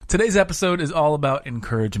Today's episode is all about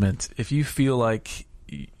encouragement. If you feel like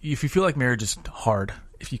marriage is hard,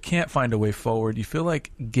 if you can't find a way forward, you feel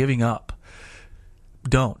like giving up,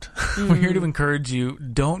 don't. We're here to encourage you.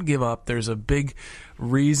 Don't give up. There's a bigger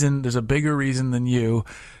reason than you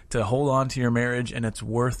to hold on to your marriage, and it's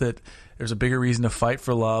worth it. There's a bigger reason to fight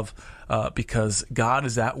for love because God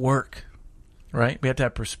is at work, right? We have to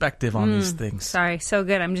have perspective on these things. Sorry, so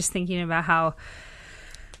good. I'm just thinking about how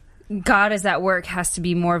God is at work has to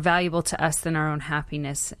be more valuable to us than our own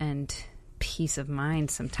happiness and peace of mind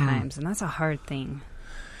sometimes. And that's a hard thing,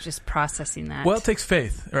 just processing that. Well, it takes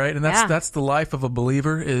faith, right? And that's the life of a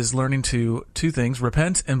believer, is learning two things: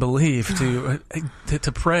 repent and believe,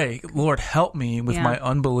 to pray, Lord, help me with my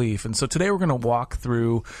unbelief. And so today we're going to walk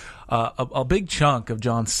through a big chunk of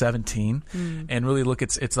John 17 and really look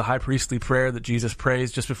at it's the high priestly prayer that Jesus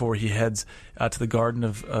prays just before he heads to the Garden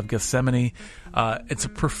of Gethsemane. It's a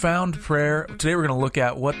profound prayer. Today we're going to look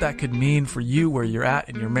at what that could mean for you, where you're at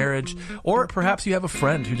in your marriage, or perhaps you have a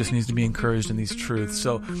friend who just needs to be encouraged in these truths.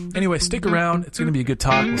 So anyway, stick around. It's going to be a good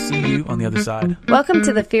talk. We'll see you on the other side. Welcome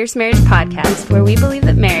to the Fierce Marriage Podcast, where we believe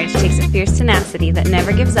that marriage takes a fierce tenacity that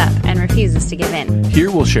never gives up and refuses to give in. Here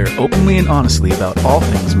we'll share openly and honestly about all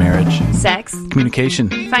things marriage, sex,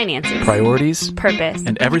 communication, finances, priorities, purpose,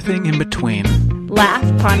 and everything in between. Laugh,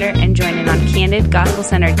 ponder, and join in on candid,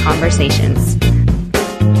 gospel-centered conversations.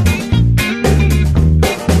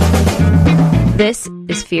 This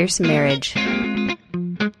is Fierce Marriage.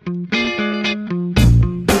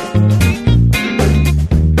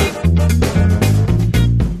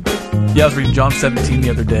 Yeah, I was reading John 17 the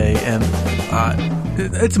other day, and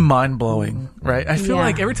it's mind-blowing, right? I feel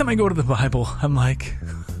like every time I go to the Bible, I'm like,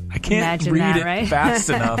 I can't read it fast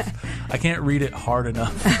enough. I can't read it hard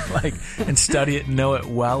enough, and study it and know it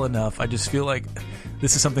well enough. I just feel like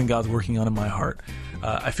this is something God's working on in my heart.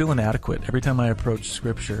 I feel inadequate every time I approach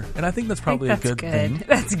Scripture, and I think that's probably a good thing.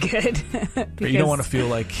 That's good. You don't want to feel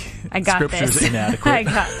like Scripture's inadequate. I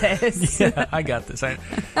got this. Yeah, I got this.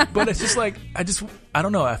 But it's just like, I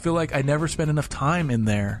don't know. I feel like I never spend enough time in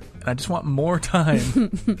there, and I just want more time.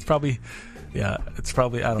 It's probably, I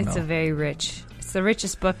don't know. It's a very rich. It's the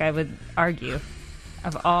richest book, I would argue,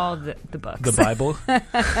 of all the books. The Bible.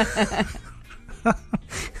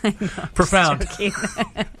 Profound.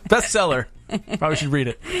 Bestseller. Probably should read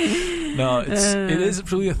it. No, it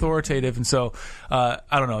is really authoritative. And so, I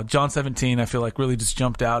don't know, John 17, I feel like really just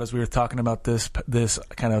jumped out as we were talking about this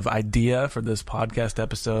kind of idea for this podcast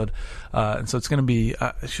episode. And so it's going to be,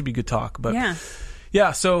 it should be good talk. But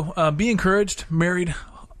so be encouraged, married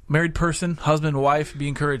person, husband, wife, be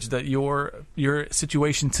encouraged that your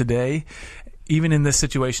situation today, even in this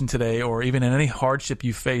situation today, or even in any hardship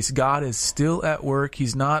you face, God is still at work.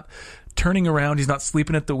 He's not turning around. He's not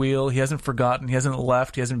sleeping at the wheel. He hasn't forgotten. He hasn't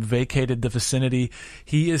left. He hasn't vacated the vicinity.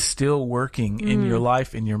 He is still working in your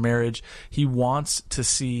life, in your marriage. He wants to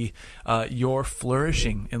see your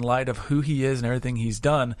flourishing in light of who he is and everything he's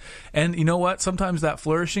done. And you know what? Sometimes that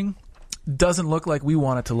flourishing doesn't look like we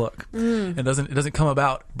want it to look. It doesn't come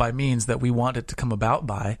about by means that we want it to come about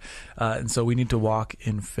by. And so we need to walk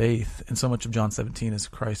in faith. And so much of John 17 is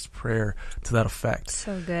Christ's prayer to that effect.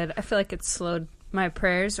 So good. I feel like it's slowed my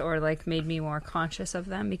prayers, or like made me more conscious of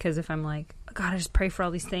them, because if I'm like, God, I just pray for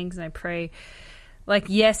all these things, and I pray, like,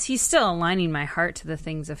 yes, he's still aligning my heart to the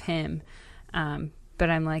things of him. But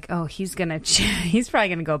I'm like, oh, he's probably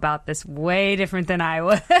going to go about this way different than I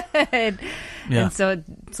would. Yeah. And so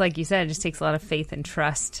it's like you said, it just takes a lot of faith and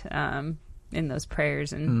trust in those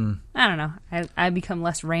prayers. And I don't know, I become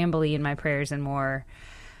less rambly in my prayers and more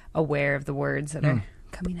aware of the words that are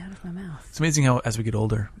coming out of my mouth. It's amazing how as we get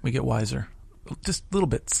older, we get wiser. Just little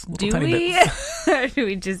bits. Tiny bits. Or do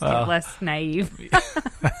we just get less naive?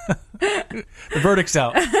 The verdict's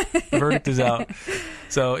out. The verdict is out.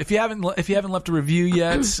 So if you haven't left a review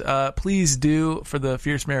yet, please do for the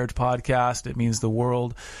Fierce Marriage Podcast. It means the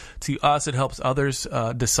world to us. It helps others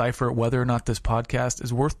decipher whether or not this podcast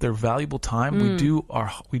is worth their valuable time.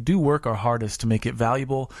 We do work our hardest to make it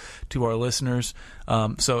valuable to our listeners.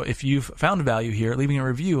 So if you've found value here, leaving a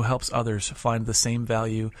review helps others find the same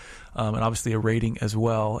value, and obviously a rating as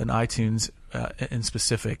well in iTunes in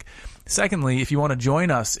specific. Secondly, if you want to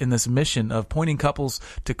join us in this mission of pointing couples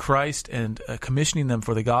to Christ and commissioning them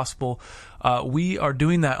for the gospel, we are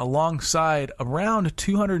doing that alongside around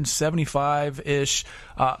 275-ish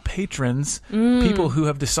patrons, people who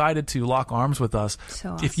have decided to lock arms with us.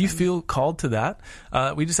 So awesome. If you feel called to that,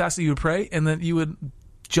 we just ask that you would pray and that you would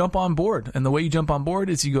jump on board. And the way you jump on board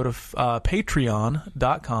is you go to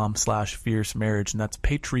patreon.com/fierce marriage. And that's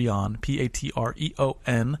Patreon,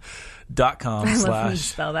 Patreon.com/ I love when you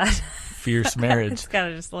spell that. fierce marriage. It's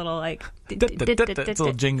got just a little like... It's a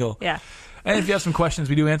little jingle. Yeah. And if you have some questions,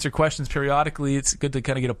 we do answer questions periodically. It's good to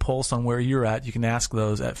kind of get a pulse on where you're at. You can ask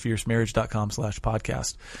those at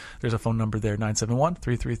fiercemarriage.com/podcast. There's a phone number there,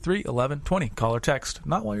 971-333-1120. Call or text,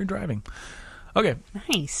 not while you're driving. Okay.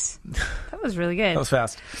 Nice. That was really good. That was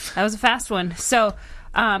fast. That was a fast one. So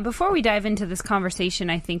before we dive into this conversation,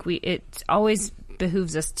 I think it always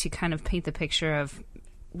behooves us to kind of paint the picture of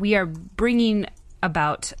we are bringing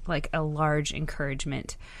about like a large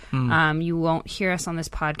encouragement. You won't hear us on this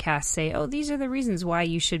podcast say, oh, these are the reasons why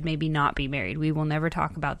you should maybe not be married. We will never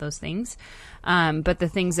talk about those things. But the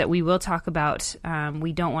things that we will talk about,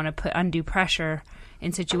 we don't want to put undue pressure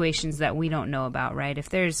in situations that we don't know about, right?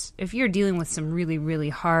 If you're dealing with some really, really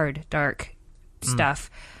hard, dark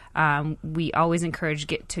stuff, we always encourage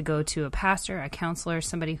to go to a pastor, a counselor,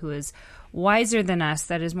 somebody who is wiser than us,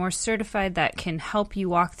 that is more certified, that can help you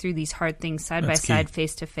walk through these hard things side by side,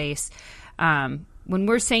 face to face. When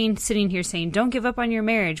we're sitting here saying, don't give up on your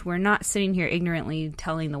marriage, we're not sitting here ignorantly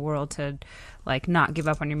telling the world to like not give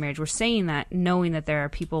up on your marriage. We're saying that knowing that there are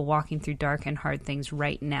people walking through dark and hard things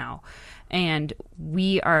right now. And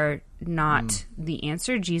we are not the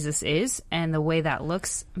answer. Jesus is. And the way that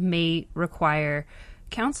looks may require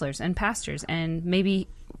counselors and pastors. And maybe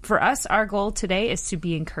for us, our goal today is to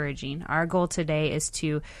be encouraging. Our goal today is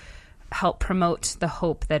to help promote the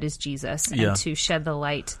hope that is Jesus and to shed the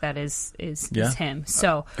light that is him.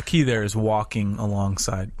 So a key there is walking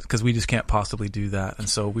alongside, because we just can't possibly do that. And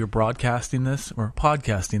so we're podcasting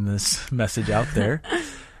this message out there.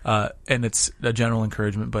 And it's a general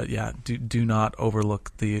encouragement, but do not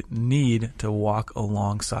overlook the need to walk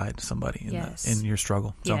alongside somebody in your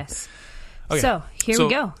struggle. So, yes. Okay. So here we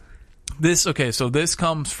go. So this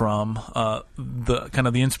comes from the kind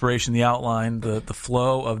of the inspiration, the outline, the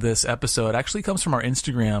flow of this episode actually comes from our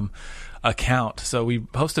Instagram account. So we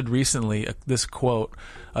posted recently this quote,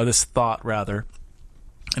 this thought rather,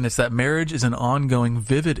 and it's that marriage is an ongoing,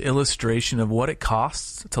 vivid illustration of what it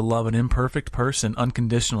costs to love an imperfect person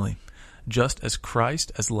unconditionally, just as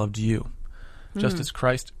Christ has loved you. Just as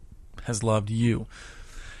Christ has loved you.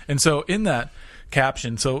 And so in that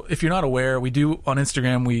caption, so if you're not aware, we do on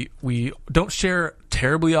Instagram, we don't share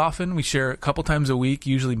terribly often. We share a couple times a week,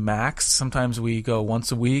 usually max. Sometimes we go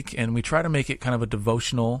once a week, and we try to make it kind of a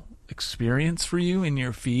devotional experience for you in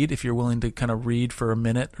your feed if you're willing to kind of read for a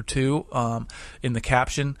minute or two in the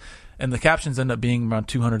caption. And the captions end up being around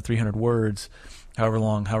 200, 300 words, however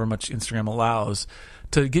much Instagram allows,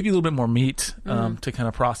 to give you a little bit more meat to kind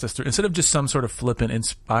of process through, instead of just some sort of flippant,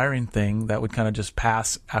 inspiring thing that would kind of just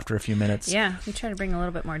pass after a few minutes. Yeah, we try to bring a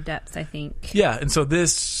little bit more depth, I think. Yeah, and so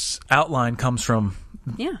this outline comes from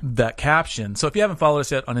that caption. So if you haven't followed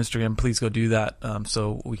us yet on Instagram, please go do that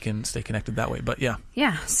so we can stay connected that way. But yeah.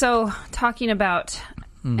 Yeah, so talking about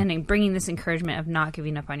and bringing this encouragement of not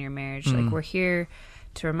giving up on your marriage, like we're here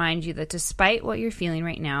to remind you that despite what you're feeling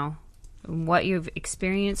right now, what you've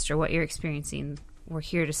experienced or what you're experiencing, we're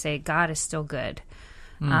here to say God is still good.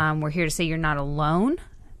 We're here to say you're not alone,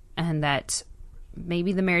 and that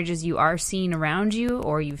maybe the marriages you are seeing around you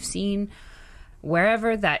or you've seen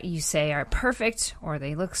wherever that you say are perfect or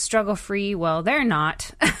they look struggle-free, well, they're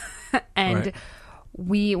not. And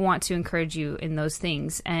we want to encourage you in those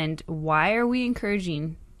things. And why are we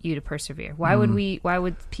encouraging you to persevere? Why would we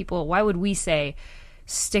say,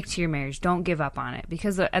 stick to your marriage, don't give up on it?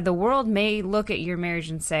 Because the world may look at your marriage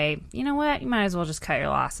and say, you know what, you might as well just cut your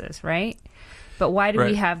losses, right? But why do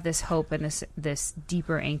we have this hope and this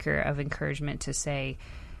deeper anchor of encouragement to say,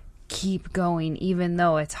 keep going even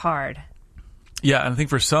though it's hard? Yeah, and I think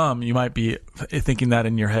for some, you might be thinking that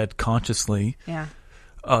in your head consciously. Yeah.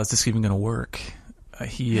 Oh, is this even going to work?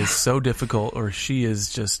 He is so difficult, or she is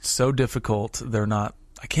just so difficult. I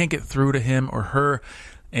can't get through to him or her.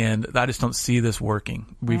 And I just don't see this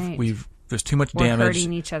working. There's too much damage. We're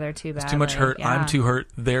hurting each other too badly. There's too much hurt. Yeah. I'm too hurt.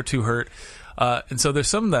 They're too hurt. And so there's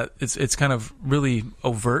some that it's kind of really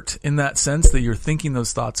overt in that sense that you're thinking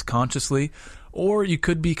those thoughts consciously, or you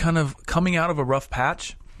could be kind of coming out of a rough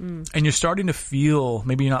patch and you're starting to feel,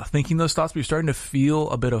 maybe you're not thinking those thoughts, but you're starting to feel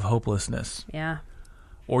a bit of hopelessness. Yeah.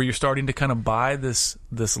 Or you're starting to kind of buy this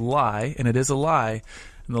lie, and it is a lie.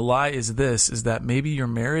 And the lie is that maybe your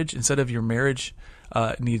marriage, instead of your marriage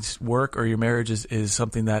needs work, or your marriage is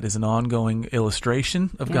something that is an ongoing illustration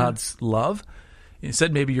of God's love.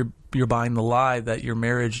 Instead, maybe you're buying the lie that your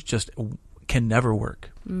marriage just can never work.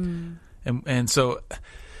 And so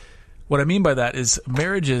what I mean by that is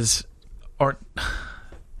marriages aren't...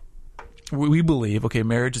 we believe, okay,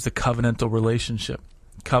 marriage is a covenantal relationship.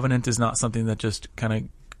 Covenant is not something that just kind of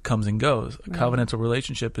comes and goes. A covenantal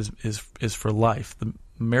relationship is for life. The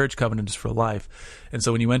marriage covenant is for life. And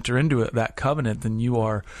so when you enter into that covenant, then you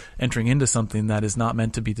are entering into something that is not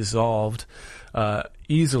meant to be dissolved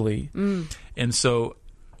easily. And so,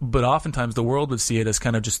 but oftentimes the world would see it as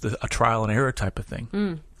kind of just a trial and error type of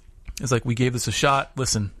thing. It's like, we gave this a shot.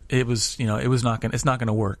 Listen, it's not going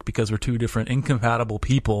to work because we're two different incompatible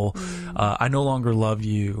people. I no longer love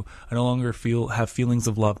you. I no longer have feelings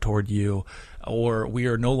of love toward you, or we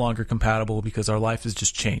are no longer compatible because our life has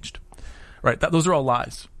just changed. Right? Those are all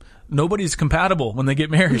lies. Nobody's compatible when they get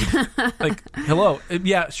married. Like, hello.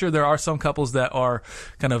 Yeah, sure, there are some couples that are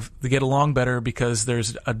they get along better because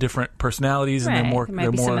there's a different personalities and there they're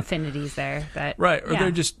might be more some affinities there. Or they're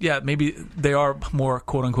just, maybe they are more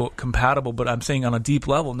quote unquote compatible, but I'm saying on a deep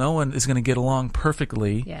level, no one is going to get along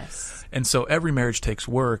perfectly. Yes. And so every marriage takes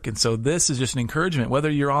work. And so this is just an encouragement, whether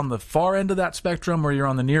you're on the far end of that spectrum or you're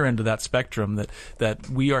on the near end of that spectrum, that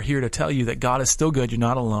we are here to tell you that God is still good. You're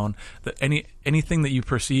not alone. That anything that you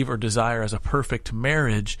perceive or desire as a perfect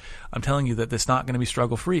marriage, I'm telling you that it's not going to be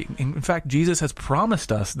struggle free. In fact, Jesus has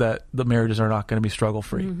promised us that the marriages are not going to be struggle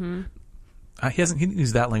free. He didn't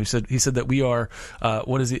use that language. He said that we are, we're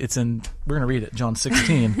going to read it, John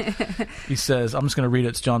 16. He says, I'm just going to read it.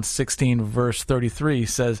 It's John 16, verse 33. He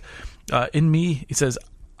says, in me, he says,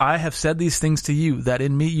 I have said these things to you, that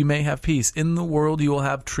in me you may have peace. In the world you will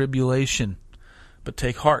have tribulation. But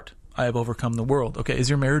take heart, I have overcome the world. Okay, is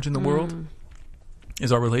your marriage in the world?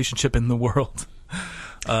 Is our relationship in the world?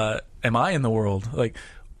 Am I in the world? Like,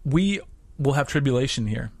 we will have tribulation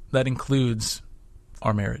here. That includes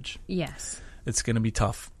our marriage. Yes. It's going to be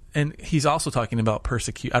tough. And he's also talking about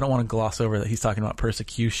persecution. I don't want to gloss over that. He's talking about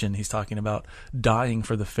persecution. He's talking about dying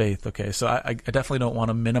for the faith. Okay, so I definitely don't want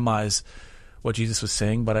to minimize what Jesus was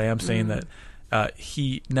saying, but I am saying that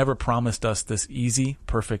he never promised us this easy,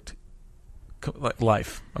 perfect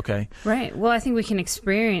life. Okay, right. Well, I think we can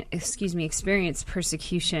experience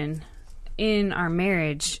persecution in our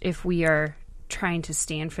marriage if we are trying to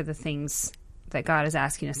stand for the things that God is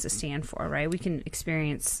asking us to stand for. Right? We can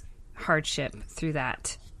experience hardship through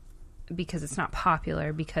that because it's not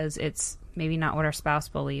popular, because it's maybe not what our spouse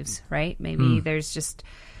believes, right? Maybe there's just...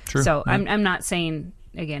 True. So yeah. I'm not saying,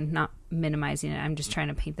 again, not minimizing it. I'm just trying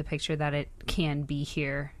to paint the picture that it can be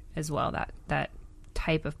here as well, that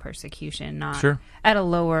type of persecution, not at a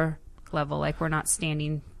lower level, like we're not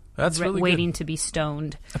standing waiting to be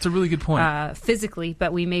stoned. That's a really good point. Physically,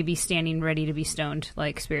 but we may be standing ready to be stoned,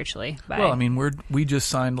 like spiritually. Well, I mean, we just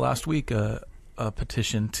signed last week a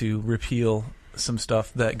petition to repeal some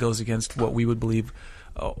stuff that goes against what we would believe,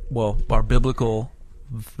 our biblical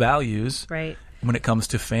values, right? When it comes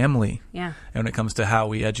to family, and when it comes to how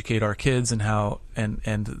we educate our kids, and how and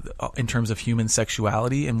in terms of human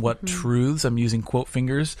sexuality and what truths, I'm using quote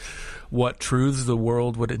fingers, what truths the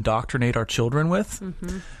world would indoctrinate our children with,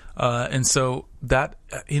 and so that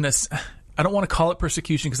I don't want to call it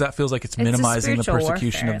persecution because that feels like it's minimizing the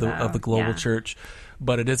persecution of the global church.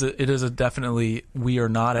 But it is a definitely, we are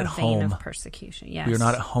not at home. Of persecution, yes. We are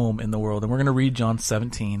not at home in the world. And we're going to read John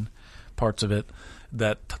 17, parts of it,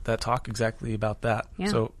 that talk exactly about that. Yeah.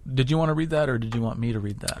 So did you want to read that, or did you want me to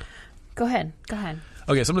read that? Go ahead. Okay, so I'm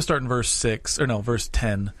going to start in verse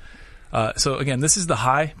 10. So again, this is the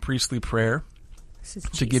high priestly prayer.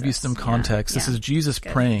 To give you some context, this is Jesus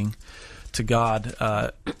praying to God,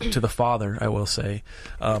 to the Father, I will say,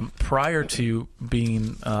 prior to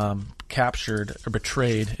being captured or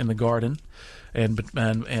betrayed in the garden,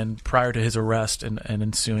 and prior to his arrest and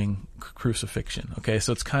ensuing crucifixion. Okay,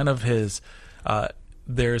 so it's kind of his.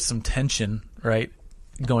 There's some tension, right,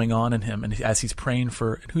 going on in him, and as he's praying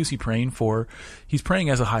for, who's he praying for? He's praying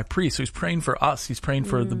as a high priest, so he's praying for us. He's praying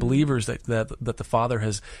for the believers that the Father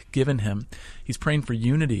has given him. He's praying for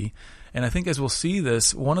unity. And I think as we'll see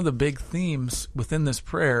this, one of the big themes within this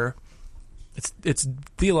prayer, it's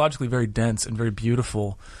theologically very dense and very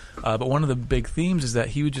beautiful, but one of the big themes is that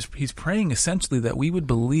he's praying essentially that we would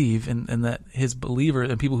believe, and that his believers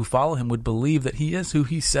and people who follow him would believe that he is who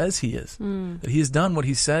he says he is, that he has done what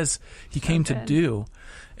he says he came to do.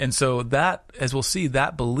 And so that, as we'll see,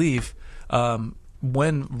 that belief,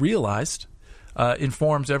 when realized,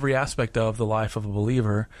 informs every aspect of the life of a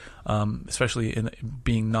believer, especially in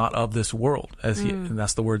being not of this world, and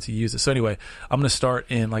that's the words he uses. So anyway, I'm going to start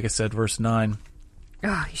in, like I said, verse 9.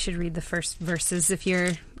 Oh, you should read the first verses if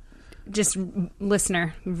you're just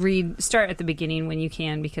listener. Start at the beginning when you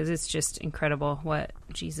can, because it's just incredible what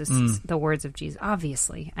Jesus, the words of Jesus.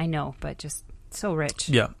 Obviously, I know, but just so rich.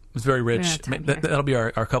 Yeah. It's very rich. We don't have time here. That'll be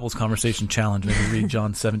our couples conversation challenge. Maybe read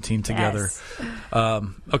John 17 together. Yes.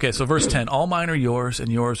 Okay, so verse 10, all mine are yours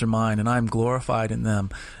and yours are mine, and I am glorified in them.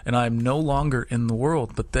 And I am no longer in the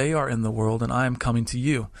world, but they are in the world, and I am coming to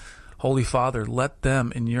you. Holy Father, let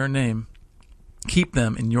them in your name, keep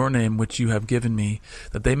them in your name which you have given me,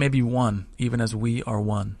 that they may be one, even as we are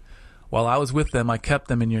one. While I was with them, I kept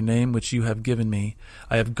them in your name which you have given me.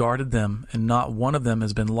 I have guarded them, and not one of them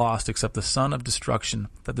has been lost except the son of destruction,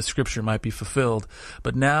 that the scripture might be fulfilled.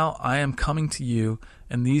 But now I am coming to you,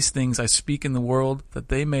 and these things I speak in the world, that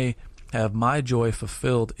they may have my joy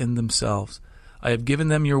fulfilled in themselves. I have given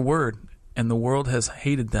them your word, and the world has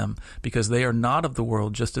hated them, because they are not of the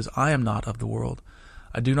world, just as I am not of the world.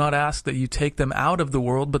 I do not ask that you take them out of the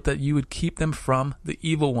world, but that you would keep them from the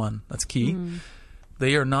evil one. That's key.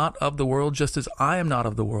 They are not of the world, just as I am not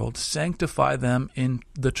of the world. Sanctify them in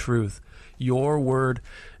the truth. Your word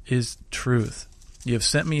is truth. You have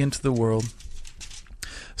sent me into the world,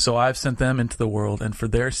 so I've sent them into the world, and for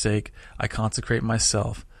their sake I consecrate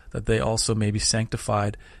myself, that they also may be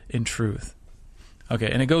sanctified in truth. Okay,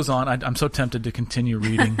 and it goes on. I'm so tempted to continue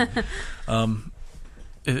reading.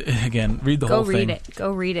 Again, read the whole thing.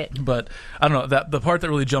 Go read it. But I don't know, the part that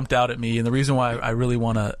really jumped out at me, and the reason why I really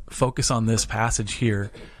want to focus on this passage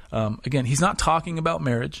here. Again, he's not talking about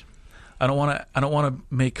marriage. I don't want to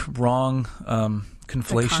make wrong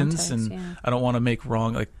conflations, and I don't want to make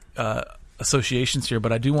wrong associations here.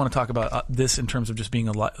 But I do want to talk about this in terms of just being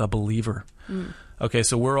a believer. Okay,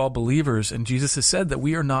 so we're all believers, and Jesus has said that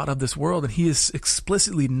we are not of this world, and he is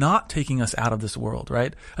explicitly not taking us out of this world,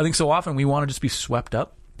 right? I think so often we want to just be swept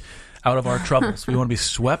up out of our troubles. We want to be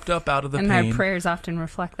swept up out of the pain. And our prayers often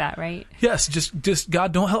reflect that, right? Yes, just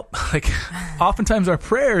God, don't help. Oftentimes our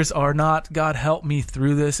prayers are not, God, help me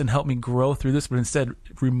through this and help me grow through this, but instead,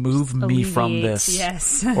 remove me from this.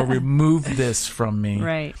 Yes. Or remove this from me.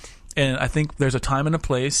 Right. And I think there's a time and a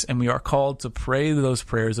place, and we are called to pray those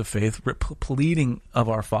prayers of faith, pleading of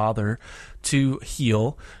our Father to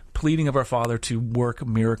heal, pleading of our Father to work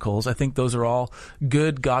miracles. I think those are all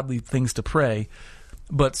good, godly things to pray.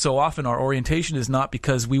 But so often our orientation is not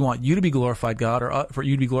because we want you to be glorified, God, or for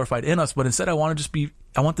you to be glorified in us, but instead I want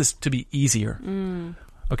this to be easier.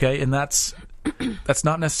 Okay, and that's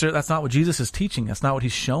not necessarily, that's not what Jesus is teaching. That's not what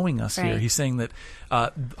he's showing us here. He's saying that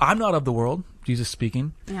I'm not of the world, Jesus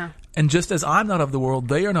speaking. Yeah. And just as I'm not of the world,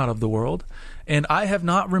 they are not of the world, and I have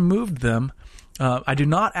not removed them. I do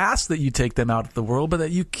not ask that you take them out of the world, but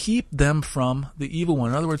that you keep them from the evil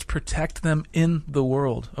one. In other words, protect them in the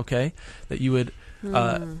world, okay? That you would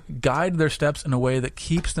guide their steps in a way that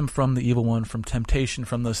keeps them from the evil one, from temptation,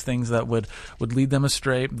 from those things that would lead them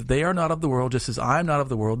astray. They are not of the world, just as I am not of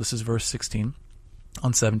the world. This is verse 16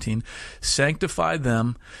 on 17. Sanctify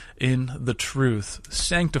them in the truth.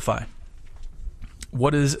 Sanctify.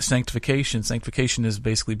 What is sanctification? Sanctification is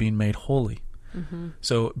basically being made holy.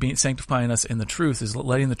 So sanctifying us in the truth is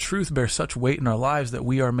letting the truth bear such weight in our lives that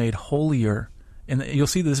we are made holier. And you'll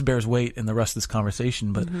see this bears weight in the rest of this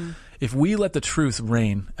conversation. But if we let the truth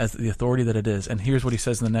reign as the authority that it is, and here's what he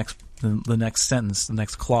says in the next sentence, the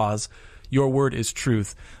next clause, your word is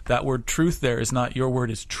truth. That word truth there is not your word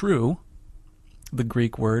is true, the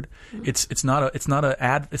Greek word. It's not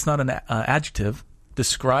an adjective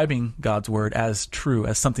describing God's word as true,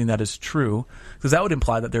 as something that is true, because that would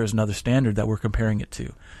imply that there is another standard that we're comparing it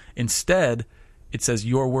to. Instead, it says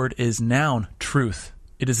your word is noun, truth.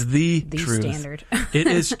 It is the truth. Standard. It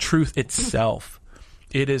is truth itself.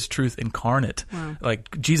 It is truth incarnate. Wow.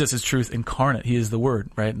 Like Jesus is truth incarnate. He is the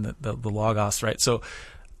word, right? And the logos, right? So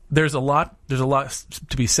there's a lot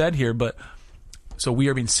to be said here, but so we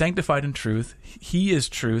are being sanctified in truth. He is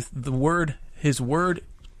truth. The word, his word,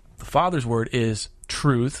 the Father's word is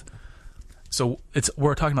truth. So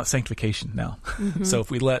we're talking about sanctification now. So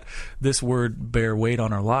if we let this word bear weight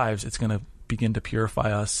on our lives, it's going to begin to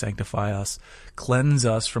purify us, sanctify us, cleanse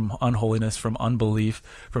us from unholiness, from unbelief,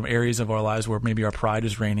 from areas of our lives where maybe our pride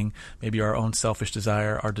is reigning, maybe our own selfish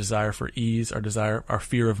desire, our desire for ease, our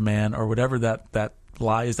fear of man, or whatever that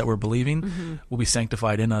lie is that we're believing, will be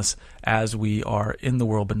sanctified in us as we are in the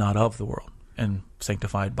world but not of the world, and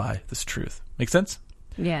sanctified by this truth. Make sense?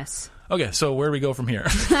 Yes. Okay, so where do we go from here?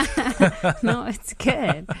 No, it's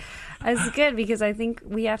good. It's good because I think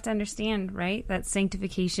we have to understand, right, that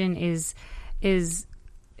sanctification is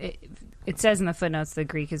it says in the footnotes, the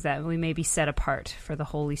Greek is that we may be set apart for the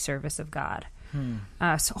holy service of God.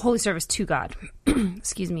 So holy service to God.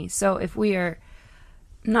 Excuse me. So if we are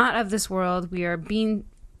not of this world, we are being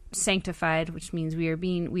sanctified, which means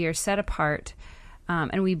we are set apart,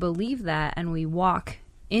 and we believe that and we walk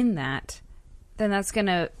in that, then that's going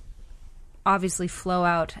to obviously flow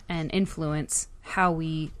out and influence how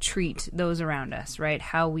we treat those around us, right?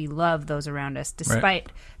 How we love those around us,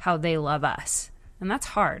 despite how they love us. And that's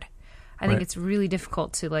hard. I think it's really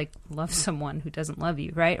difficult to like love someone who doesn't love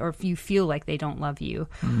you, right? Or if you feel like they don't love you,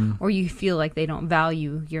 or you feel like they don't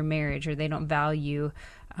value your marriage, or they don't value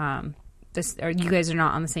this, or you guys are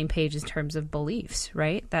not on the same page in terms of beliefs,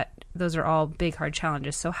 right? That those are all big, hard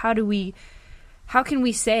challenges. So how can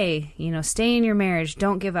we say, stay in your marriage,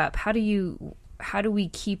 don't give up? How do we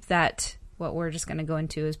keep that? What we're just going to go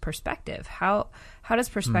into is perspective. How does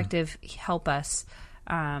perspective help us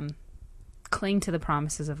cling to the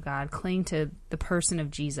promises of God, cling to the person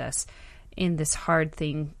of Jesus in this hard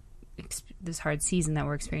this hard season that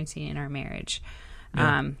we're experiencing in our marriage?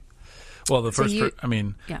 Yeah. Well, the first,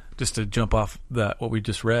 just to jump off that, what we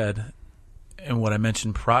just read and what I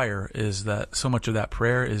mentioned prior is that so much of that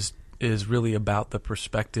prayer is really about the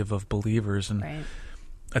perspective of believers, and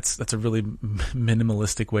that's a really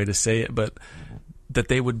minimalistic way to say it, but that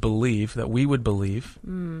they would believe, that we would believe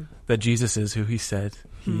that Jesus is who he said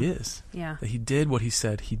he is. Yeah. That he did what he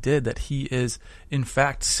said he did, that he is in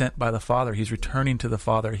fact sent by the Father. He's returning to the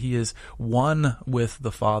Father. He is one with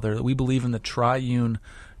the Father. That we believe in the triune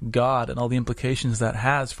God and all the implications that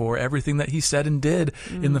has for everything that he said and did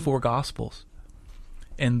in the four Gospels.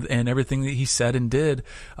 And everything that he said and did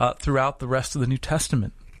throughout the rest of the New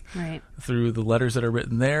Testament. Right. Through the letters that are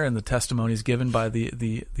written there and the testimonies given by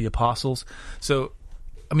the apostles. So,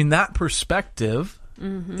 that perspective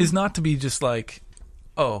is not to be just like,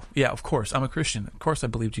 oh, yeah, of course, I'm a Christian. Of course I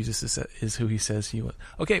believe Jesus is who he says he was.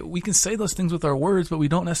 Okay, we can say those things with our words, but we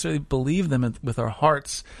don't necessarily believe them with our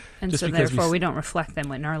hearts. And so therefore we don't reflect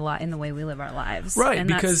them in in the way we live our lives. Right, and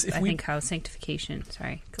because that's, I think, how sanctification...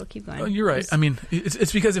 Sorry, keep going. Oh, you're right.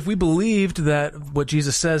 It's because if we believed that what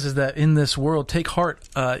Jesus says is that in this world, take heart,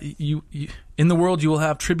 you in the world you will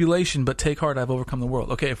have tribulation, but take heart, I've overcome the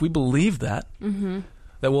world. Okay, if we believe that,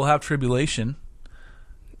 that we'll have tribulation...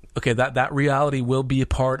 Okay, that reality will be a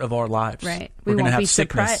part of our lives. Right. We're going to have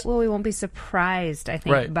sickness. Well, we won't be surprised, I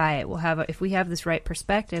think, by it. If we have this right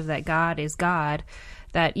perspective that God is God,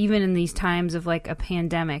 that even in these times of like a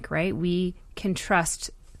pandemic, right, we can trust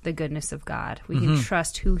the goodness of God. We can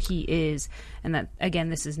trust who he is, and that, again,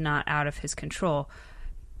 this is not out of his control.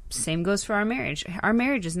 Same goes for our marriage. Our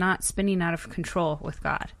marriage is not spinning out of control with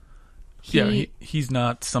God. He's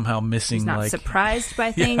not somehow missing. He's not surprised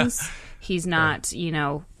by things. Yeah. He's not,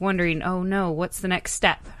 wondering, oh no, what's the next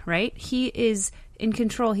step, right? He is in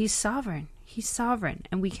control. He's sovereign. He's sovereign.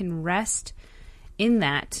 And we can rest in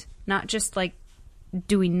that, not just like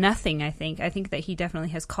doing nothing, I think. I think that he definitely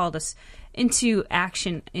has called us into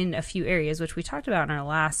action in a few areas, which we talked about in our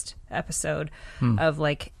last episode of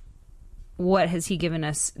like, what has he given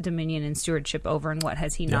us dominion and stewardship over, and what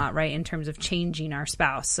has he not, right, in terms of changing our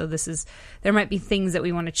spouse. So there might be things that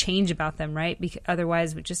we want to change about them, right? Because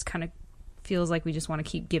otherwise it just kind of feels like we just want to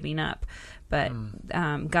keep giving up. But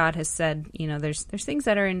God has said, there's things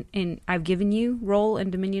that are in I've given you role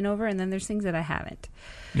and dominion over, and then there's things that I haven't.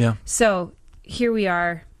 Yeah. So here we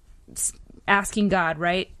are asking God,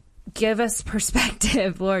 right? Give us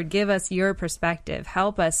perspective, Lord. Give us your perspective.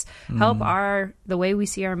 Help us. Help the way we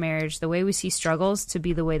see our marriage, the way we see struggles, to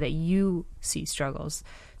be the way that you see struggles.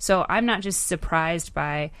 So I'm not just surprised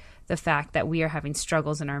by the fact that we are having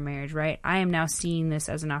struggles in our marriage, right? I am now seeing this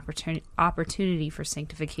as an opportunity for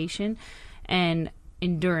sanctification and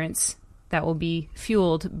endurance that will be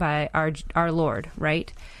fueled by our Lord,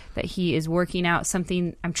 right? That he is working out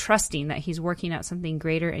something. I'm trusting that he's working out something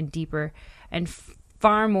greater and deeper and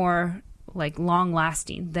far more like long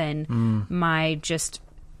lasting than my just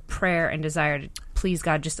prayer and desire to, please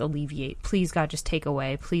God, just alleviate, please God, just take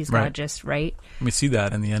away, please God, just, right? We see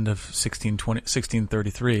that in the end of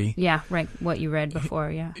 1633. Yeah, right. What you read before,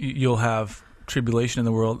 yeah. You'll have tribulation in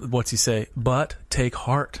the world. What's he say? But take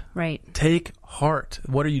heart. Right. Take heart.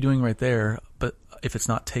 What are you doing right there? But if it's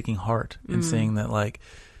not taking heart and saying that, like,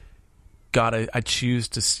 God, I choose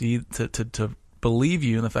to see, to believe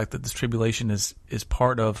you in the fact that this tribulation is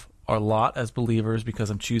part of our lot as believers because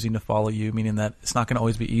I'm choosing to follow you, meaning that it's not going to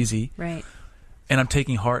always be easy. Right. And I'm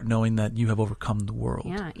taking heart knowing that you have overcome the world.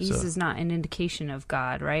 Yeah, ease is not an indication of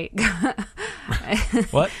God, right?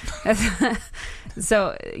 What?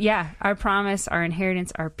 So, yeah, our promise, our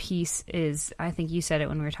inheritance, our peace is, I think you said it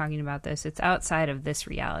when we were talking about this, it's outside of this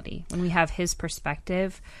reality. When we have his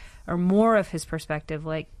perspective, or more of his perspective,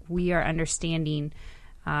 like we are understanding,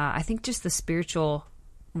 I think, just the spiritual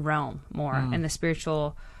realm more and the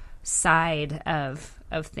spiritual side of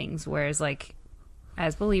things. Whereas, like,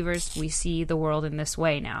 as believers, we see the world in this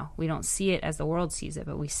way now. We don't see it as the world sees it,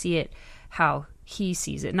 but we see it how he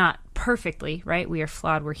sees it. Not perfectly, right? We are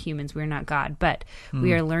flawed. We're humans. We're not God. But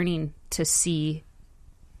we are learning to see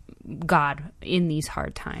God in these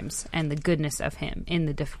hard times and the goodness of him in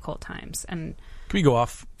the difficult times. And can we go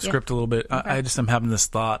off script a little bit? Okay. I'm having this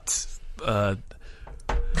thought.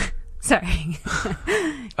 Sorry.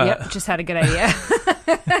 Just had a good idea.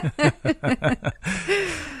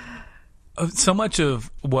 So much of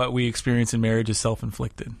what we experience in marriage is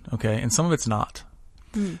self-inflicted, okay? And some of it's not.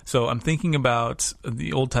 So I'm thinking about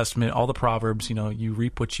the Old Testament, all the Proverbs, you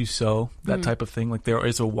reap what you sow, that type of thing. Like there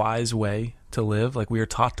is a wise way to live. Like we are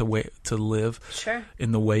taught to live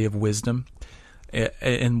in the way of wisdom.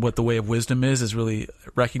 And what the way of wisdom is really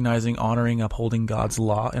recognizing, honoring, upholding God's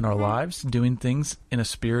law in our lives, doing things in a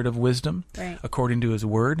spirit of wisdom, according to his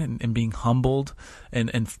word, and being humbled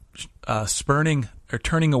and spurning or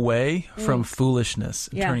turning away from foolishness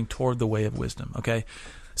and turning toward the way of wisdom. Okay.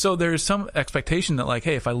 So there's some expectation that like,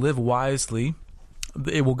 hey, if I live wisely,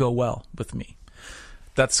 it will go well with me.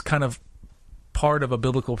 That's kind of part of a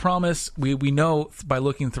biblical promise. We know by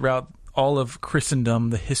looking throughout all of Christendom,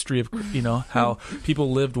 the history of, how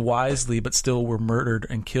people lived wisely but still were murdered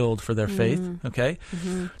and killed for their faith. Okay.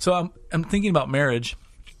 So I'm thinking about marriage.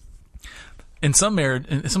 In some marriage,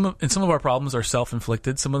 and some of our problems are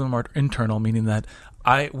self-inflicted. Some of them are internal, meaning that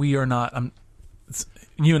we are not,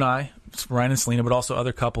 you and I, Ryan and Selena, but also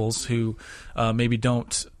other couples who maybe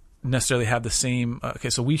don't necessarily have the same,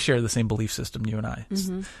 so we share the same belief system, you and I.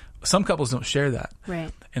 Some couples don't share that.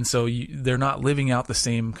 Right. And so they're not living out the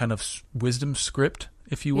same kind of wisdom script,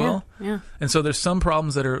 if you will. Yeah. And so there's some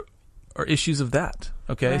problems that are issues of that.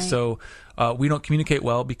 Okay. Right. So we don't communicate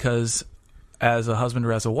well because as a husband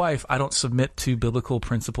or as a wife, I don't submit to biblical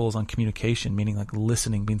principles on communication, meaning like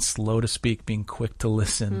listening, being slow to speak, being quick to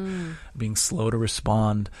listen, being slow to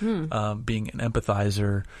respond, being an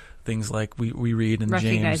empathizer, things like we read in James.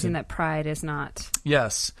 Recognizing that pride is not.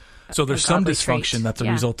 Yes. So there's some dysfunction trait. that's a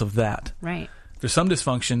result of that. Right. There's some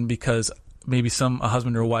dysfunction because maybe a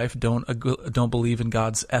husband or wife don't believe in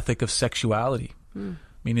God's ethic of sexuality.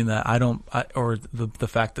 Meaning that or the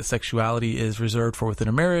fact that sexuality is reserved for within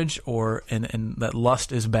a marriage, or and that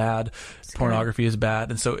lust is bad, pornography is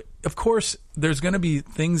bad, and so of course there's going to be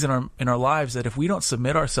things in our lives that if we don't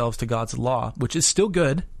submit ourselves to God's law, which is still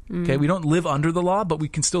good, okay, we don't live under the law, but we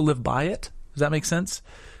can still live by it. Does that make sense?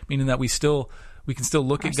 Meaning that we can still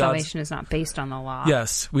look at God's salvation is not based on the law.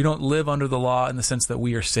 Yes, we don't live under the law in the sense that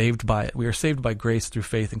we are saved by it. We are saved by grace through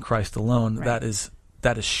faith in Christ alone. Right.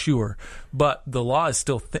 That is sure, but the law is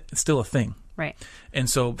still a thing. Right. And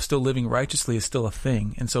so still living righteously is still a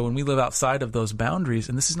thing. And so when we live outside of those boundaries,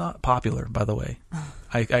 and this is not popular, by the way,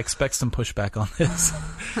 I expect some pushback on this,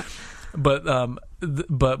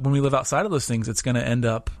 but when we live outside of those things, it's going to end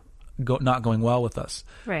up not going well with us.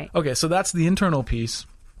 Right. Okay, so that's the internal piece.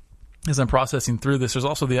 As I'm processing through this, there's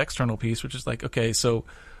also the external piece, which is like, okay, so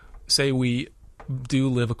say we do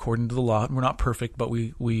live according to the law. We're not perfect, but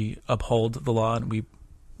we uphold the law and we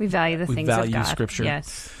value the things of God. Scripture.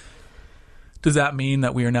 Yes. Does that mean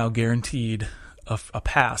that we are now guaranteed a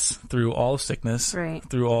pass through all sickness, right,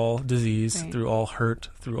 through all disease, right, through all hurt,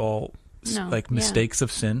 through all mistakes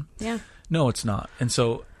of sin? Yeah. No, it's not. And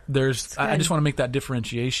so I just want to make that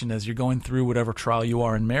differentiation as you're going through whatever trial you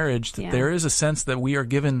are in marriage, that there is a sense that we are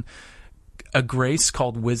given a grace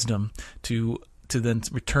called wisdom to then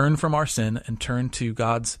return from our sin and turn to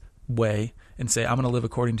God's way and say, I'm going to live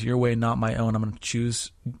according to your way, not my own. I'm going to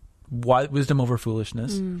choose wisdom over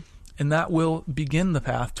foolishness. And that will begin the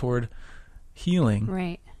path toward healing.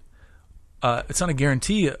 Right. It's not a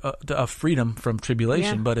guarantee of freedom from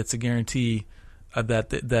tribulation, but it's a guarantee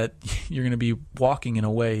that you're going to be walking in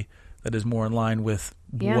a way that is more in line with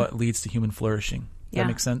what leads to human flourishing. Does that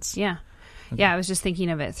make sense? Yeah. Okay. Yeah, I was just thinking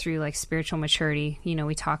of it through like spiritual maturity.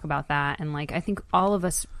 We talk about that, and like I think all of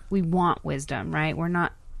us, we want wisdom, right? We're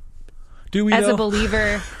not. Do we? As though? A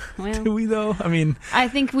believer, well, do we though? I mean, I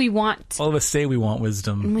think we want. All of us say we want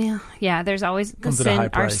wisdom. Well, yeah. There's always the sin,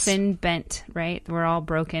 our sin bent, right? We're all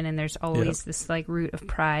broken, and there's always this like root of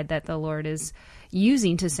pride that the Lord is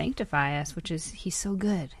using to sanctify us, which is He's so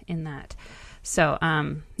good in that. So,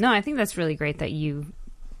 no, I think that's really great that you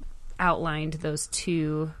outlined those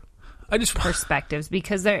two perspectives,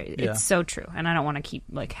 because it's so true, and I don't want to keep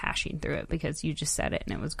like hashing through it because you just said it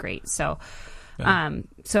and it was great. So,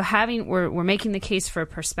 so we're making the case for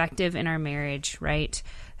perspective in our marriage, right?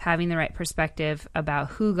 Having the right perspective about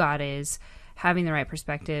who God is, having the right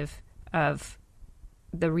perspective of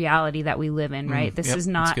the reality that we live in, right? This is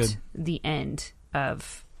not the end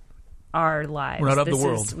of our lives. We're not of the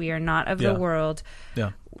world. We are not of the world.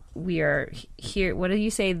 Yeah. We are here. What do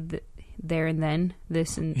you say? There and then,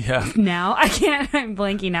 this and now. I'm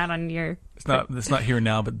blanking out on your. It's not here and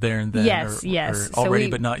now, but there and then. Yes, or already,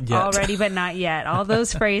 but not yet. Already, but not yet. All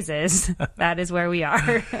those phrases. That is where we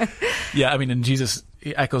are. Yeah, I mean, and Jesus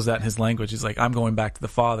echoes that in his language. He's like, I'm going back to the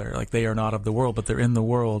Father. Like, they are not of the world, but they're in the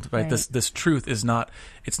world, right? This truth is not.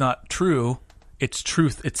 It's not true. It's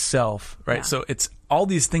truth itself, right? Yeah. So it's all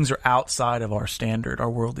these things are outside of our standard,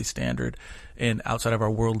 our worldly standard, and outside of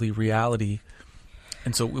our worldly reality.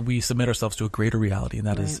 And so we submit ourselves to a greater reality, and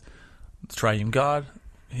that is the triune God.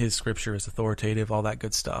 His scripture is authoritative, all that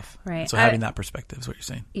good stuff. Right. So having that perspective is what you're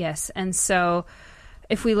saying. Yes. And so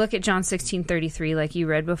if we look at John 16:33, like you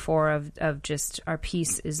read before, of just our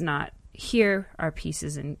peace is not here, our peace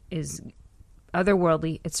is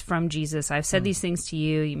otherworldly, it's from Jesus. I've said these things to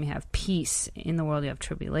you. You may have peace in the world. You have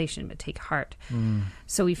tribulation, but take heart.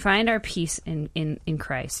 So we find our peace in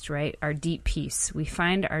Christ, right? Our deep peace. We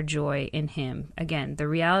find our joy in him. Again, the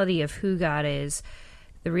reality of who God is,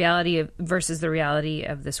 the reality of versus the reality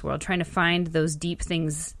of this world, trying to find those deep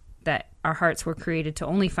things that our hearts were created to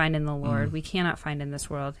only find in the Lord. We cannot find in this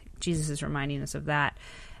world. Jesus is reminding us of that.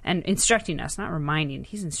 And instructing us, not reminding,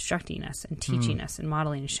 he's instructing us and teaching us and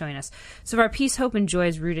modeling and showing us. So if our peace, hope, and joy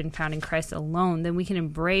is rooted and found in Christ alone, then we can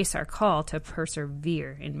embrace our call to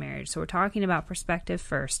persevere in marriage. So we're talking about perspective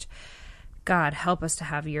first. God, help us to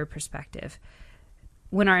have your perspective.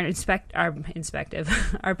 When our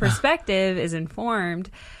perspective is informed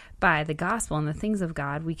by the gospel and the things of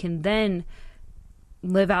God, we can then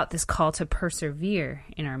live out this call to persevere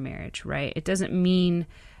in our marriage, right? It doesn't mean,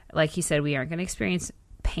 like he said, we aren't going to experience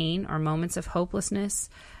pain or moments of hopelessness.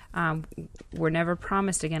 We're never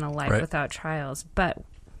promised again a life without trials, but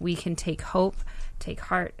we can take hope, take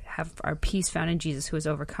heart, have our peace found in Jesus who has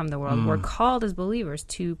overcome the world. We're called as believers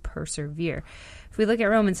to persevere. If we look at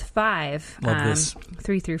Romans 5,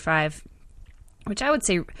 3 through 5, which I would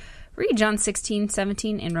say read John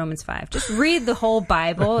 16:17 and Romans 5. Just read the whole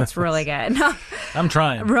Bible. It's really good. I'm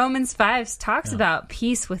trying. Romans 5 talks about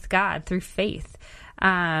peace with God through faith.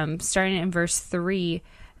 Starting in verse 3,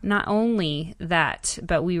 not only that,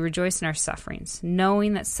 but we rejoice in our sufferings,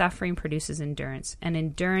 knowing that suffering produces endurance, and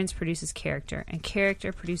endurance produces character, and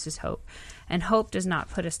character produces hope. And hope does not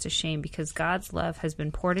put us to shame, because God's love has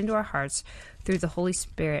been poured into our hearts through the Holy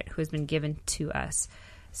Spirit who has been given to us.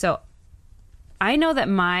 So I know that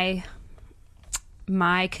my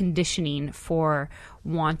conditioning for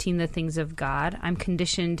wanting the things of God, I'm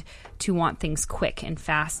conditioned to want things quick and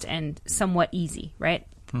fast and somewhat easy, right?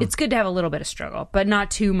 It's good to have a little bit of struggle, but not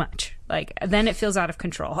too much. Like, then it feels out of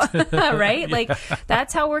control, right? Like,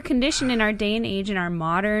 that's how we're conditioned in our day and age, in our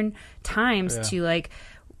modern times, to like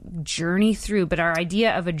journey through. But our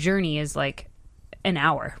idea of a journey is like an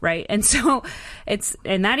hour, right? And so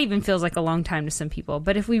and that even feels like a long time to some people.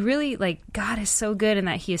 But if we really, like, God is so good in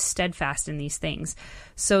that he is steadfast in these things.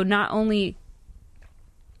 So not only,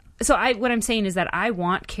 what I'm saying is that I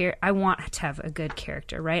want to have a good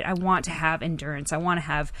character, right? I want to have endurance. I want to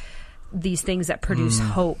have these things that produce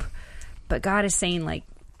hope. But God is saying, like,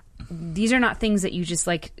 these are not things that you just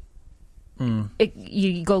like,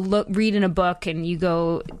 you go read in a book and you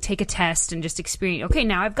go take a test and just experience. Okay,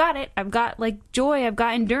 now I've got it. I've got like joy. I've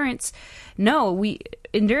got endurance. No,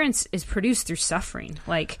 endurance is produced through suffering.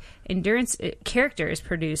 Like character is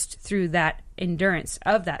produced through that endurance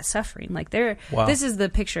of that suffering. Like this is the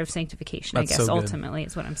picture of sanctification. That's, I guess, so ultimately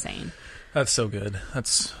is what I'm saying. That's so good.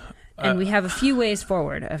 And we have a few ways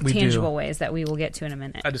forward of tangible ways that we will get to in a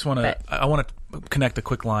minute. I want to connect a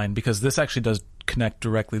quick line, because this actually does connect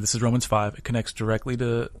directly. This is Romans 5. It connects directly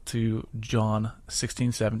to John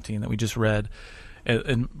 16:17 that we just read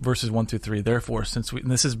in verses 1 through 3. Therefore,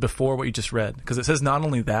 and this is before what you just read, because it says not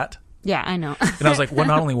only that. Yeah, I know. And I was like, well,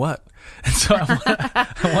 not only what? And so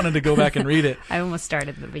I wanted to go back and read it. I almost started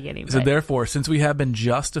at the beginning. So therefore, since we have been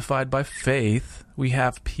justified by faith, we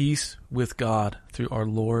have peace with God through our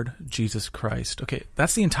Lord Jesus Christ. Okay,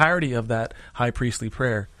 that's the entirety of that high priestly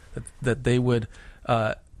prayer, that they would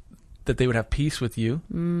have peace with you.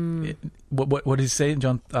 What did he say in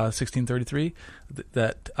John 16:33?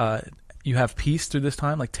 That you have peace through this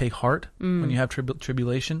time, like take heart when you have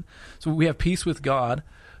tribulation. So we have peace with God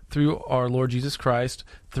through our Lord Jesus Christ.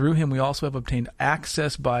 Through him we also have obtained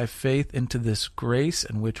access by faith into this grace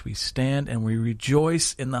in which we stand, and we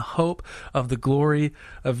rejoice in the hope of the glory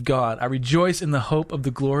of God. I rejoice in the hope of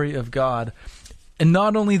the glory of God. And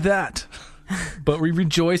not only that, but we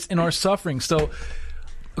rejoice in our suffering. So,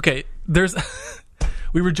 okay,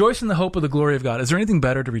 we rejoice in the hope of the glory of God. Is there anything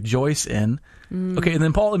better to rejoice in? Okay, and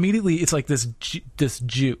then Paul immediately, it's like this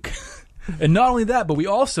juke. And not only that, but we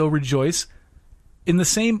also rejoice in the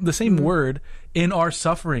same word in our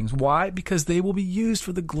sufferings. Why? Because they will be used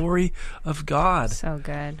for the glory of God. So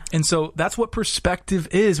good. And so that's what perspective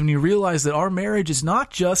is, when you realize that our marriage is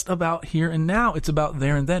not just about here and now. It's about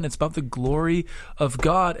there and then. It's about the glory of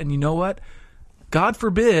God. And you know what? God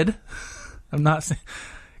forbid, I'm not saying,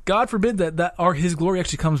 God forbid that His glory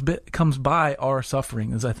actually comes by our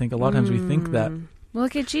suffering, as I think a lot of times we think that.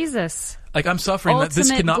 Look at Jesus. Like, I'm suffering, that this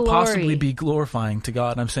cannot glory. possibly be glorifying to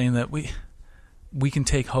God. And I'm saying that we can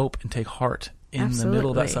take hope and take heart in the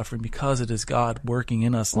middle of that suffering, because it is God working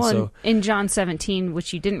in us. And so in John 17,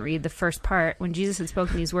 which you didn't read, the first part, when Jesus had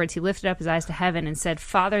spoken these words, he lifted up his eyes to heaven and said,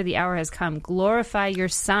 Father, the hour has come. Glorify your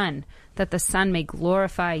Son, that the Son may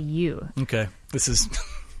glorify you. Okay. It's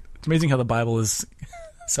amazing how the Bible is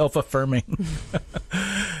self-affirming.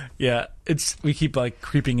 Yeah, we keep like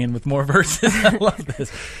creeping in with more verses. I love this.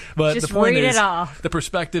 But just the point read is, it all. The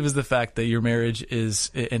perspective is the fact that your marriage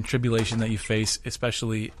is in tribulation that you face,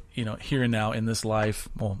 especially, here and now in this life.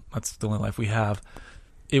 Well, that's the only life we have.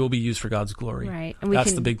 It will be used for God's glory. Right. And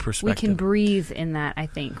that's the big perspective. We can breathe in that, I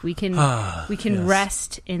think. We can yes.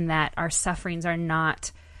 rest in that. Our sufferings are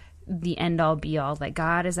not the end-all be-all, that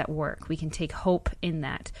God is at work. We can take hope in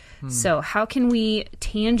that. So how can we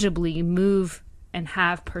tangibly move and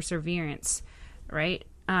have perseverance, right?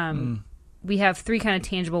 We have three kind of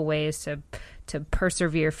tangible ways to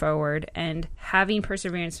persevere forward. And having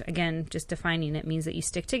perseverance, again, just defining it, means that you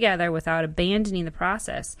stick together without abandoning the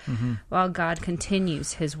process while God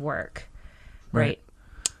continues his work, right?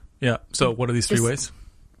 Yeah. So what are these three ways?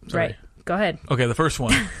 Sorry. Right. Go ahead. Okay, the first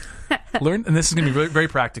one. Learn, and this is going to be very, very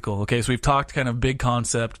practical. Okay, so we've talked kind of big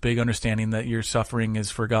concept, big understanding that your suffering is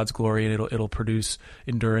for God's glory, and it'll produce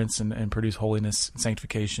endurance and produce holiness and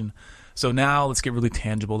sanctification. So now let's get really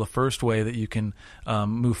tangible. The first way that you can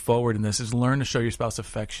move forward in this is learn to show your spouse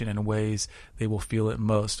affection in ways they will feel it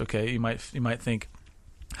most. Okay, you might think,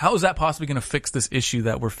 how is that possibly going to fix this issue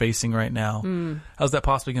that we're facing right now? How's that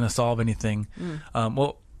possibly going to solve anything?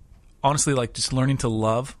 Well, honestly, like just learning to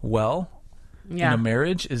love well in a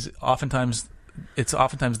marriage is oftentimes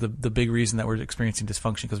the big reason that we're experiencing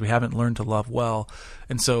dysfunction, because we haven't learned to love well.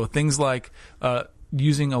 And so things like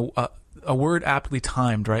using a word aptly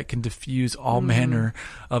timed, right, can diffuse all manner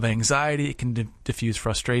of anxiety. It can diffuse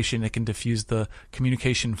frustration. It can diffuse the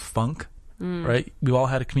communication funk, right? We've all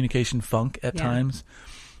had a communication funk at times.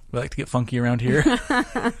 We like to get funky around here.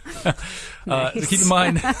 Nice. Keep in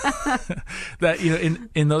mind that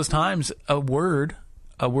in those times, a word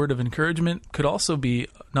of encouragement could also be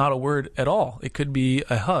not a word at all. It could be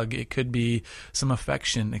a hug. It could be some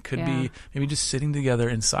affection. It could be maybe just sitting together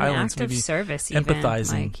in silence, an act maybe of service, even.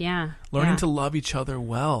 empathizing, learning to love each other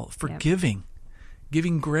well, forgiving,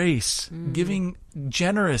 giving grace, giving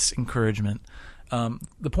generous encouragement.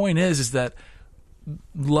 The point is that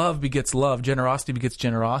love begets love, generosity begets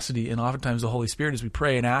generosity, and oftentimes the Holy Spirit, as we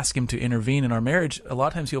pray and ask Him to intervene in our marriage, a lot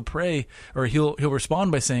of times He'll pray, or He'll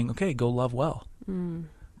respond by saying, "Okay, go love well."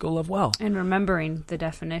 Go love well. And remembering the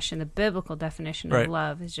definition, the biblical definition of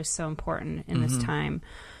love, is just so important in this time.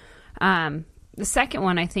 The second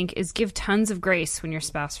one, I think, is give tons of grace when your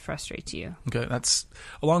spouse frustrates you. Okay, that's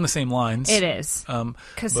along the same lines. It is.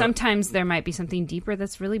 Because sometimes there might be something deeper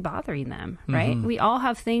that's really bothering them, right? We all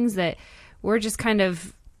have things that we're just kind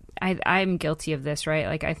of, I'm guilty of this, right?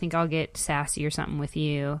 Like, I think I'll get sassy or something with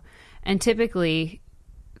you. And typically,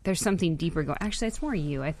 there's something deeper going. Actually, it's more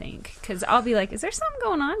you, I think. Because I'll be like, is there something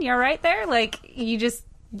going on? You all right there? Like,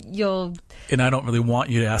 you'll... And I don't really want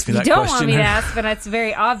you to ask me that question. You don't want me to ask, but it's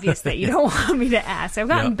very obvious that you don't want me to ask. I've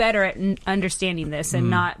gotten better at understanding this and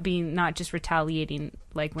not just retaliating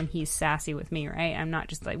like when he's sassy with me, right? I'm not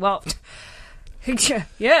just like, well...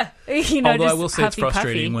 yeah, although I will say it's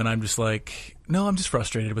frustrating when I'm just like, no, I'm just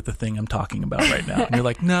frustrated with the thing I'm talking about right now. And you're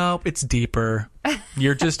like, no, it's deeper.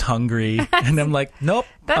 You're just hungry. And I'm like, nope,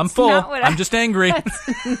 I'm full. I'm just angry.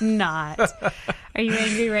 That's not. Are you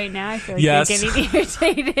angry right now? I feel like yes. you're getting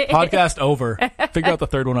irritated. Podcast over. Figure out the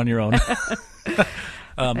third one on your own.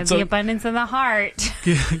 The abundance of the heart.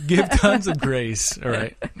 Give tons of grace. All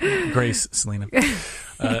right. Grace, Selena.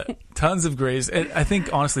 Tons of grace. And I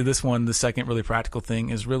think, honestly, this one, the second really practical thing,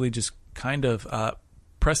 is really just kind of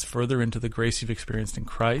press further into the grace you've experienced in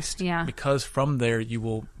Christ. Yeah. Because from there, you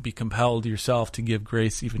will be compelled yourself to give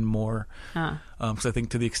grace even more. Because I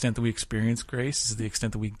think to the extent that we experience grace is the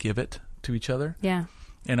extent that we give it to each other. Yeah.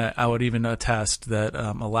 And I would even attest that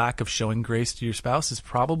a lack of showing grace to your spouse is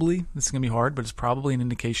probably, this is going to be hard, but it's probably an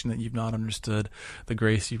indication that you've not understood the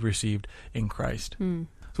grace you've received in Christ. So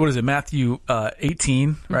what is it? Matthew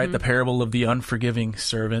 18, right? The parable of the unforgiving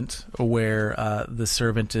servant, where the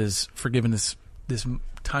servant is forgiven his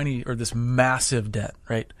tiny or this massive debt,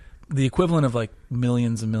 right? The equivalent of like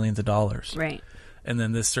millions and millions of dollars. Right. And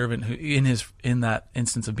then this servant who in that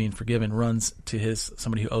instance of being forgiven runs to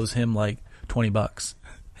somebody who owes him like $20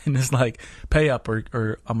 and is like, pay up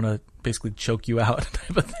or I'm going to basically choke you out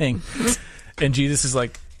type of thing. And Jesus is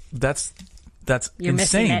like, that's you're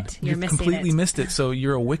insane. You're completely missed it. So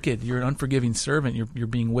you're an unforgiving servant. You're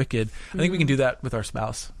being wicked. I think we can do that with our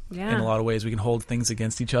spouse in a lot of ways. We can hold things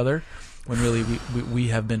against each other when really we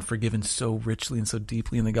have been forgiven so richly and so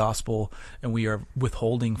deeply in the gospel, and we are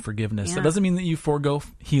withholding forgiveness. Yeah. That doesn't mean that you forego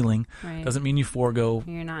healing. Right. Doesn't mean you forego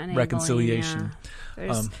You're not reconciliation.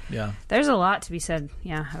 There's a lot to be said,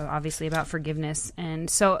 obviously about forgiveness. And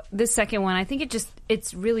so this second one, I think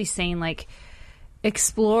it's really saying like,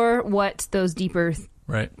 explore what those deeper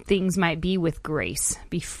things might be with grace.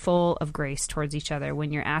 Be full of grace towards each other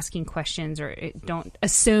when you're asking questions, or don't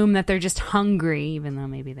assume that they're just hungry, even though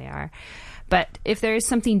maybe they are. But if there is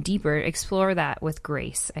something deeper, explore that with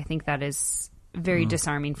grace. I think that is very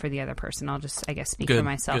disarming for the other person. I'll just, I guess, speak for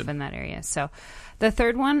myself in that area. So the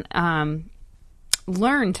third one,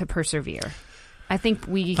 learn to persevere. I think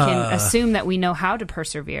we can assume that we know how to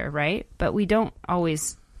persevere, right? But we don't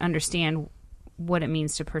always understand what it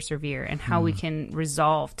means to persevere and how we can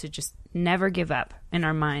resolve to just never give up in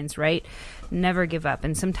our minds, right? Never give up.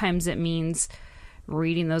 And sometimes it means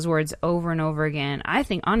reading those words over and over again. I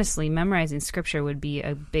think, honestly, memorizing scripture would be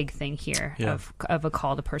a big thing here of a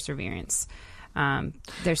call to perseverance.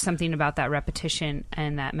 There's something about that repetition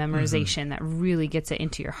and that memorization that really gets it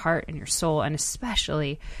into your heart and your soul, and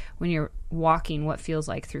especially when you're walking what feels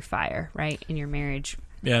like through fire, right, in your marriage.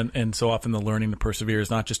 Yeah, and so often the learning to persevere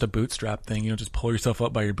is not just a bootstrap thing. You don't just pull yourself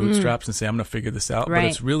up by your bootstraps and say, I'm going to figure this out. Right. But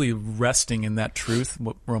it's really resting in that truth.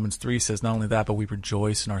 What Romans 3 says, not only that, but we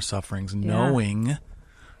rejoice in our sufferings, knowing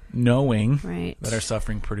that our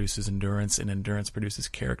suffering produces endurance, and endurance produces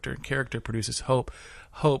character, and character produces hope.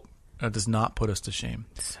 Hope does not put us to shame,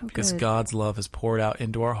 because God's love is poured out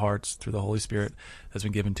into our hearts through the Holy Spirit that's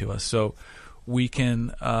been given to us. So we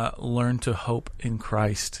can learn to hope in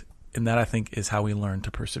Christ. And that, I think, is how we learn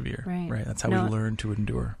to persevere. Right? That's how we learn to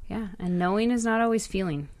endure. Yeah, and knowing is not always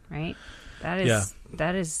feeling, right? That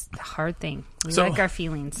is the hard thing. We like our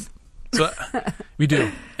feelings. So we do.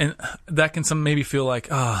 And that can maybe feel like,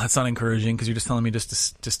 oh, that's not encouraging because you're just telling me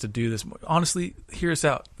just to do this. Honestly, hear us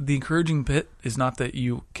out. The encouraging bit is not that that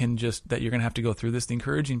you're going to have to go through this. The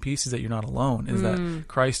encouraging piece is that you're not alone, is that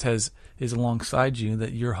Christ is alongside you,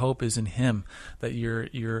 that your hope is in Him, that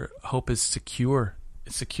your hope is secure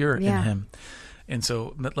in Him. And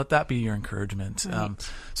so let that be your encouragement. Right.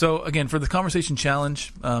 So again, for the conversation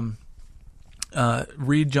challenge,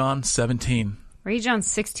 read John 17. Read John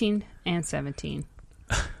 16 and 17.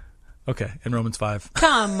 Okay, and Romans 5.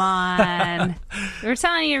 Come on. We're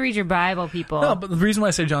telling you to read your Bible, people. No, but the reason why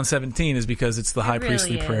I say John 17 is because it's the high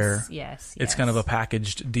priestly prayer. Yes. It's kind of a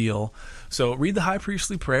packaged deal. So read the high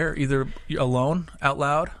priestly prayer either alone, out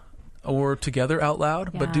loud, or together out loud,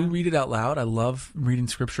 but do read it out loud. I love reading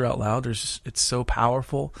scripture out loud. It's so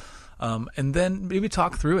powerful. And then maybe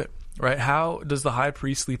talk through it, right? How does the high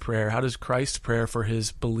priestly prayer, how does Christ's prayer for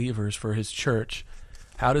His believers, for His church,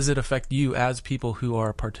 how does it affect you as people who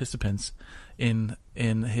are participants in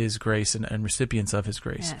His grace and recipients of His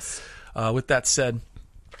grace? Yes. With that said,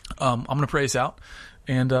 I'm going to pray us out,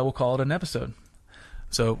 and we'll call it an episode.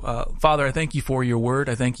 So, Father, I thank You for Your word.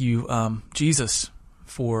 I thank You, Jesus,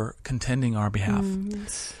 for contending our behalf,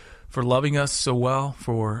 for loving us so well,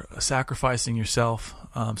 for sacrificing Yourself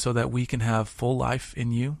so that we can have full life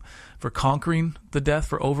in You, for conquering the death,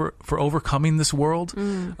 for overcoming this world,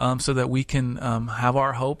 so that we can have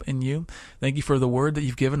our hope in You. Thank You for the word that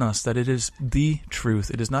You've given us, that it is the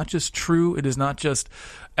truth. It is not just true. It is not just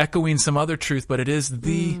echoing some other truth, but it is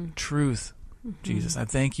the truth. Jesus, I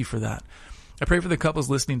thank You for that. I pray for the couples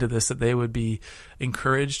listening to this that they would be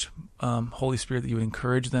encouraged, Holy Spirit, that You would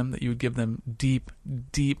encourage them, that You would give them deep,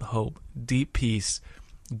 deep hope, deep peace,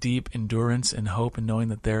 deep endurance and hope, and knowing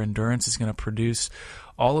that their endurance is going to produce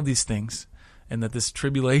all of these things, and that this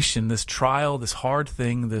tribulation, this trial, this hard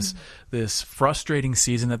thing, this frustrating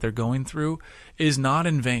season that they're going through is not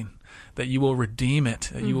in vain, that You will redeem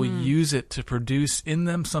it, that You will use it to produce in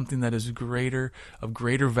them something that is of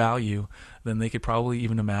greater value than they could probably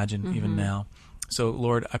even imagine even now. So,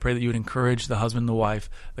 Lord, I pray that You would encourage the husband and the wife,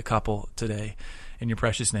 the couple today. In Your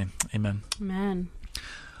precious name, amen. Amen.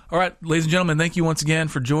 All right, ladies and gentlemen, thank you once again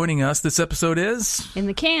for joining us. This episode is in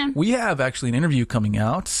the can. We have actually an interview coming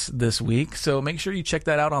out this week, so make sure you check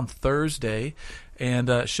that out on Thursday. And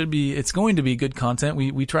it's going to be good content.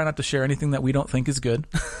 We try not to share anything that we don't think is good.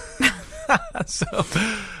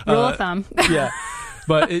 Rule of thumb. Yeah.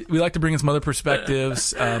 But we like to bring in some other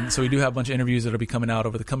perspectives. So we do have a bunch of interviews that will be coming out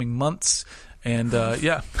over the coming months. And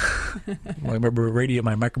yeah, I remember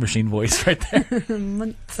my Micro Machine voice right there.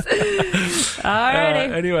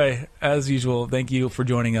 Alrighty. Anyway, as usual, thank you for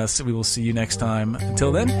joining us. We will see you next time.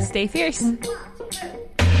 Until then, stay fierce.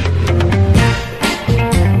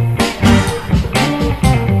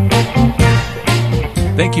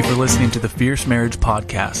 Thank you for listening to the Fierce Marriage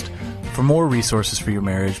Podcast. For more resources for your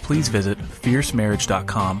marriage, please visit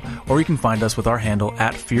fiercemarriage.com, or you can find us with our handle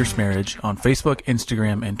 @FierceMarriage on Facebook,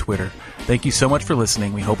 Instagram, and Twitter. Thank you so much for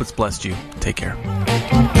listening. We hope it's blessed you. Take care.